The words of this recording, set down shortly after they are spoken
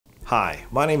Hi,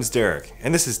 my name's Derek,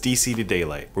 and this is DC to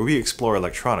Daylight, where we explore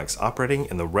electronics operating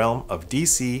in the realm of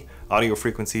DC, audio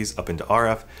frequencies up into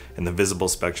RF, and the visible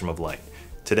spectrum of light.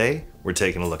 Today, we're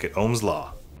taking a look at Ohm's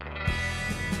law.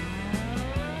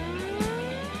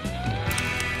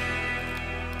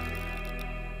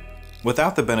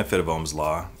 Without the benefit of Ohm's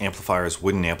law, amplifiers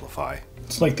wouldn't amplify.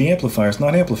 It's like the amplifier's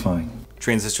not amplifying.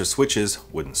 Transistor switches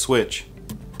wouldn't switch.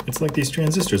 It's like these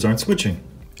transistors aren't switching.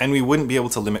 And we wouldn't be able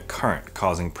to limit current,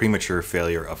 causing premature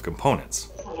failure of components.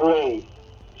 3,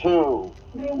 2,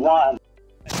 1.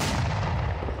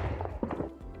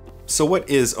 So what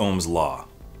is Ohm's law?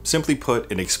 Simply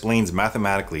put, it explains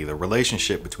mathematically the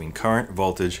relationship between current,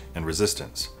 voltage, and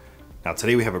resistance. Now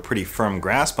today we have a pretty firm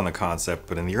grasp on the concept,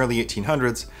 but in the early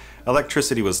 1800s,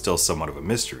 electricity was still somewhat of a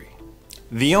mystery.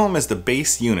 The ohm is the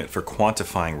base unit for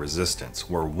quantifying resistance,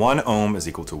 where 1 ohm is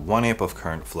equal to 1 amp of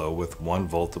current flow with 1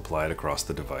 volt applied across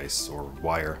the device, or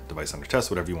wire, device under test,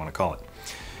 whatever you want to call it.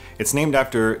 It's named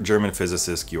after German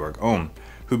physicist Georg Ohm,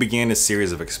 who began a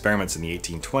series of experiments in the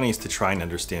 1820s to try and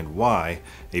understand why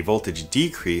a voltage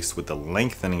decreased with the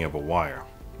lengthening of a wire,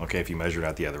 okay, if you measure it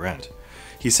at the other end.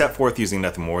 He set forth using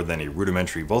nothing more than a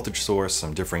rudimentary voltage source,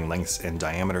 some differing lengths and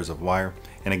diameters of wire,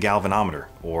 and a galvanometer,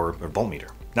 or a voltmeter.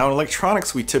 Now in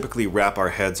electronics, we typically wrap our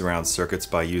heads around circuits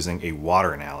by using a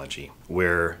water analogy,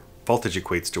 where voltage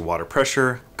equates to water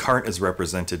pressure, current is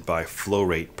represented by flow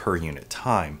rate per unit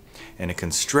time, and a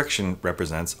constriction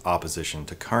represents opposition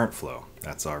to current flow.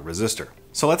 That's our resistor.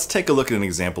 So let's take a look at an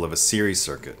example of a series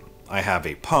circuit. I have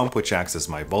a pump, which acts as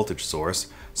my voltage source,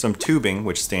 some tubing,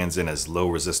 which stands in as low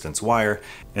resistance wire,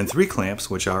 and 3 clamps,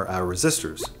 which are our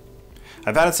resistors.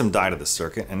 I've added some dye to the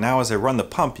circuit, and now as I run the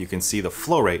pump, you can see the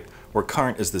flow rate where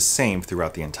current is the same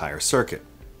throughout the entire circuit.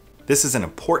 This is an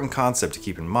important concept to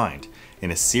keep in mind.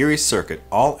 In a series circuit,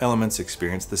 all elements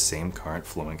experience the same current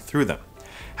flowing through them.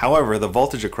 However, the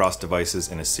voltage across devices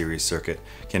in a series circuit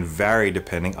can vary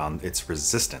depending on its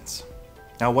resistance.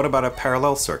 Now what about a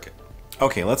parallel circuit?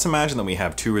 Okay, let's imagine that we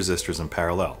have 2 resistors in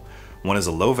parallel. One is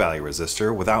a low value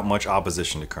resistor without much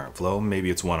opposition to current flow, maybe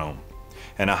it's 1 ohm.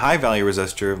 And a high value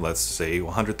resistor, let's say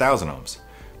 100,000 ohms.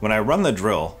 When I run the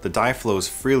drill, the dye flows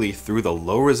freely through the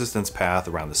low resistance path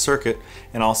around the circuit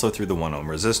and also through the 1 ohm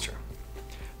resistor.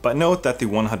 But note that the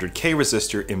 100K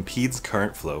resistor impedes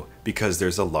current flow because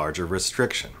there's a larger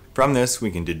restriction. From this,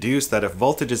 we can deduce that if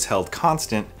voltage is held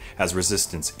constant, as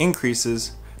resistance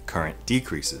increases, current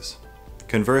decreases.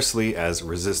 Conversely, as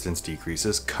resistance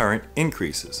decreases, current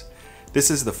increases.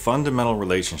 This is the fundamental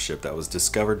relationship that was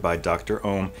discovered by Dr.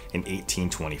 Ohm in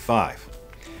 1825.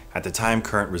 At the time,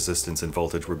 current, resistance, and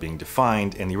voltage were being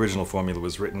defined, and the original formula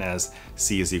was written as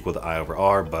C is equal to I over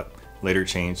R, but later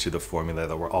changed to the formula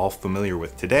that we're all familiar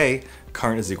with today,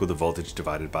 current is equal to voltage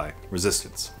divided by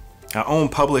resistance. Now, Ohm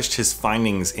published his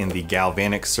findings in the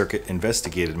Galvanic Circuit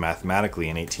Investigated Mathematically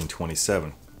in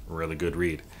 1827. Really good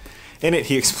read. In it,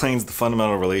 he explains the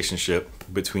fundamental relationship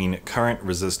between current,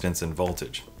 resistance, and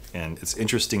voltage. And it's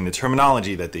interesting the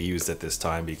terminology that they used at this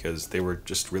time because they were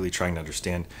just really trying to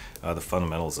understand the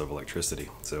fundamentals of electricity.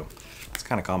 So it's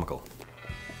kind of comical.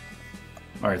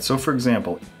 All right, so for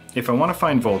example, if I want to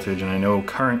find voltage and I know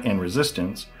current and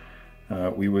resistance,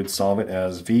 we would solve it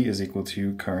as V is equal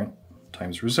to current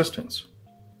times resistance.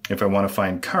 If I want to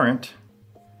find current,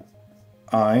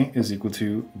 I is equal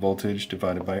to voltage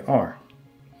divided by R.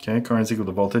 Okay, current is equal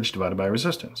to voltage divided by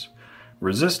resistance.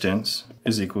 Resistance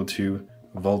is equal to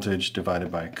voltage divided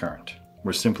by current.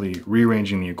 We're simply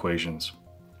rearranging the equations.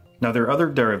 Now there are other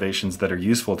derivations that are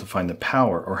useful to find the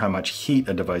power or how much heat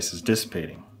a device is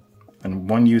dissipating. And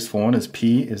one useful one is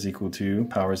P is equal to,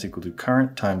 power is equal to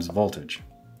current times voltage.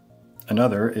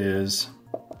 Another is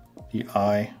the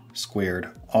I squared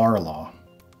R law,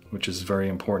 which is very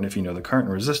important if you know the current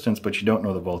and resistance, but you don't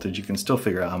know the voltage, you can still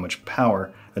figure out how much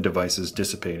power a device is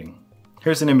dissipating.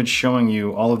 Here's an image showing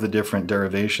you all of the different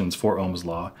derivations for Ohm's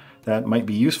law that might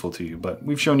be useful to you, but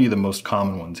we've shown you the most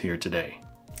common ones here today.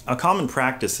 A common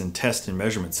practice in test and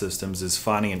measurement systems is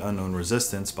finding an unknown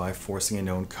resistance by forcing a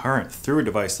known current through a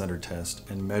device under test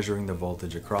and measuring the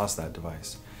voltage across that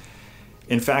device.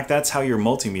 In fact, that's how your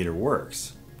multimeter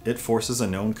works. It forces a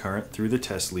known current through the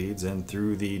test leads and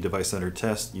through the device under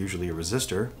test, usually a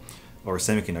resistor or a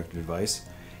semiconductor device,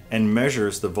 and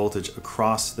measures the voltage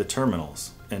across the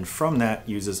terminals, and from that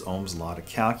uses Ohm's law to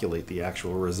calculate the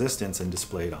actual resistance and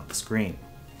display it on the screen.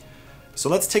 So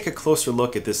let's take a closer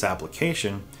look at this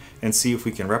application and see if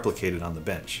we can replicate it on the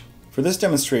bench. For this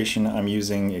demonstration, I'm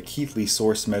using a Keithley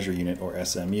Source Measure Unit, or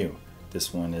SMU.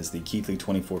 This one is the Keithley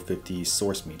 2450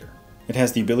 Source Meter. It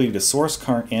has the ability to source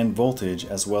current and voltage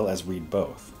as well as read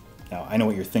both. Now, I know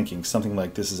what you're thinking, something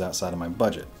like this is outside of my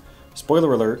budget.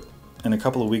 Spoiler alert, In a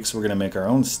couple of weeks, we're going to make our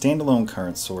own standalone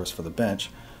current source for the bench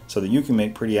so that you can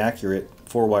make pretty accurate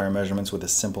 4-wire measurements with a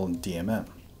simple DMM.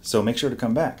 So make sure to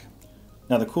come back.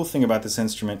 Now the cool thing about this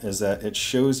instrument is that it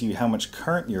shows you how much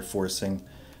current you're forcing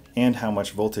and how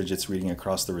much voltage it's reading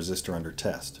across the resistor under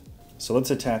test. So let's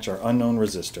attach our unknown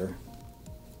resistor.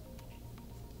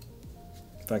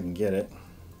 If I can get it.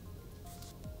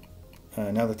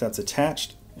 Now that that's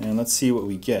attached, and let's see what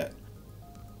we get.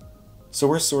 So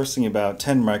we're sourcing about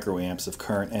 10 microamps of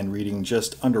current and reading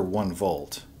just under 1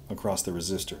 volt across the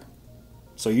resistor.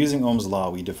 So using Ohm's law,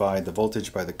 we divide the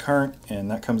voltage by the current,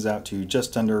 and that comes out to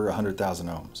just under 100,000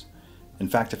 ohms. In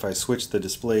fact, if I switch the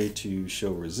display to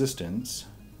show resistance,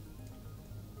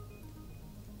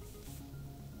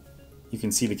 you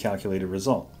can see the calculated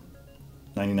result,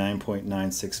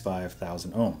 99.965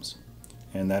 thousand ohms.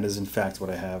 And that is in fact what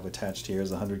I have attached here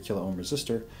is a 100 kilo ohm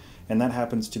resistor, and that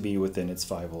happens to be within its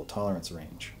 5 volt tolerance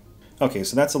range. Okay,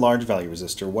 so that's a large value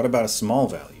resistor. What about a small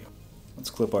value? Let's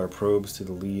clip our probes to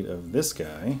the lead of this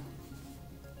guy.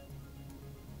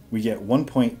 We get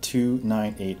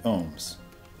 1.298 ohms.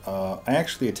 I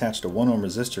actually attached a 1 ohm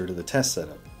resistor to the test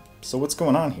setup. So what's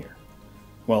going on here?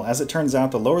 Well, as it turns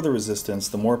out, the lower the resistance,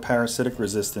 the more parasitic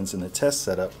resistance in the test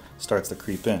setup starts to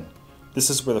creep in. This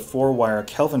is where the 4-wire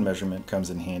Kelvin measurement comes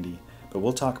in handy, but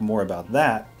we'll talk more about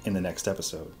that in the next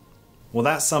episode. Well,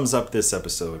 that sums up this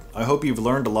episode. I hope you've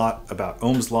learned a lot about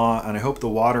Ohm's law, and I hope the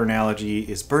water analogy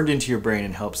is burned into your brain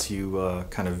and helps you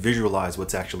kind of visualize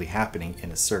what's actually happening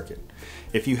in a circuit.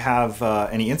 If you have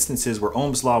any instances where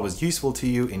Ohm's law was useful to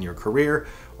you in your career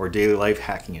or daily life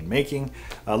hacking and making,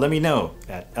 let me know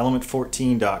at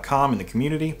element14.com in the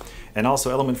community, and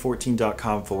also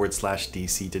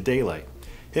element14.com/DC to daylight.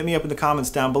 Hit me up in the comments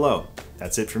down below.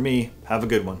 That's it for me. Have a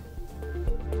good one.